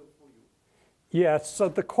be easier for you. Yeah, so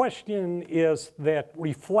the question is that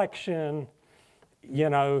reflection, you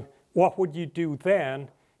know, what would you do then?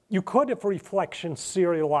 You could have reflection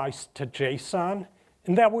serialized to JSON,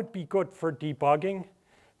 and that would be good for debugging,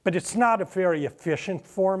 but it's not a very efficient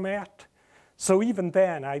format. So even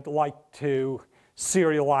then, I'd like to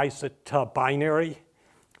serialize it to binary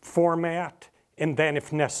format, and then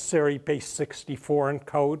if necessary, base 64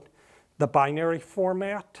 encode the binary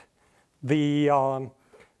format.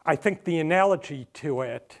 I think the analogy to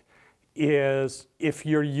it is if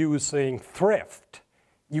you're using Thrift,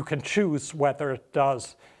 you can choose whether it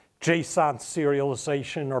does JSON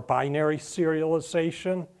serialization or binary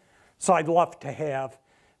serialization. So I'd love to have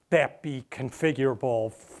that be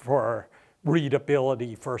configurable for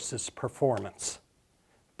readability versus performance.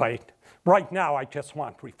 But right now, I just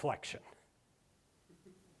want reflection.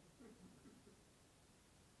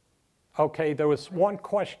 OK, there was one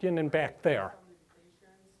question in back there.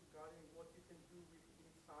 Regarding what you can do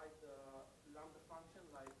inside the Lambda function,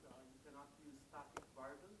 like you cannot use static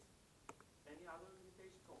variables. Any other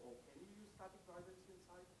limitations, or can you use static variables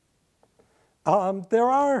inside? There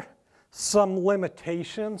are some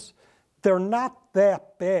limitations. They're not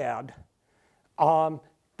that bad.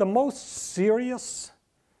 The most serious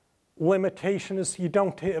limitation is you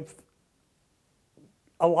don't have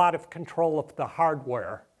a lot of control of the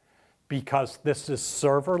hardware because this is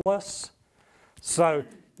serverless. So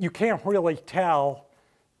you can't really tell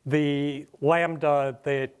the Lambda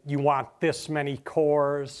that you want this many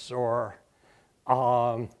cores or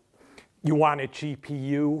you want a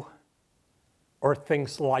GPU or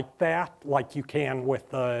things like that, like you can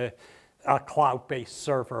with a cloud-based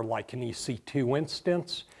server like an EC2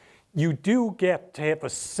 instance. You do get to have a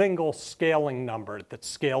single scaling number that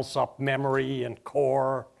scales up memory and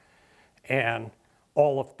core and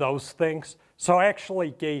all of those things. So I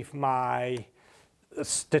actually gave my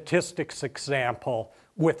statistics example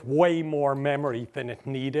with way more memory than it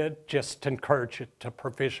needed, just to encourage it to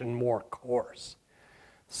provision more cores.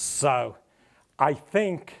 So I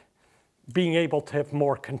think being able to have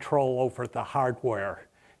more control over the hardware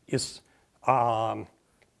is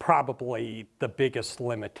probably the biggest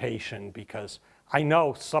limitation, because I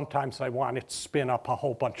know sometimes I want it to spin up a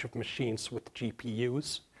whole bunch of machines with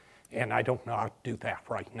GPUs, and I don't know how to do that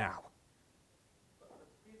right now.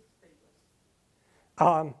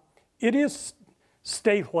 It is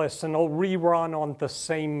stateless, and it'll rerun on the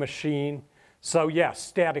same machine. So yes,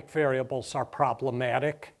 static variables are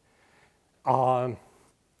problematic. I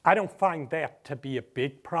don't find that to be a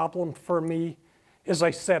big problem for me. As I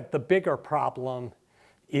said, the bigger problem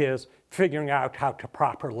is figuring out how to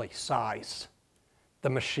properly size the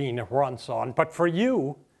machine it runs on. But for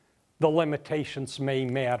you, the limitations may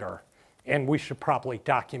matter, and we should probably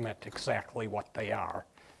document exactly what they are.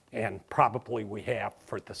 And probably we have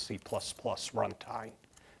for the C++ runtime.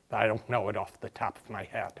 I don't know it off the top of my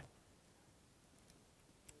head.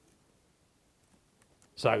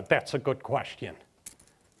 So that's a good question.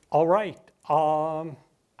 All right,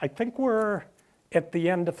 I think we're at the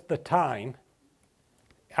end of the time.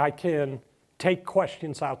 I can take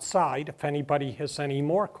questions outside if anybody has any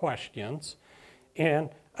more questions. And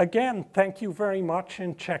again, thank you very much,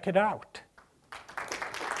 and check it out.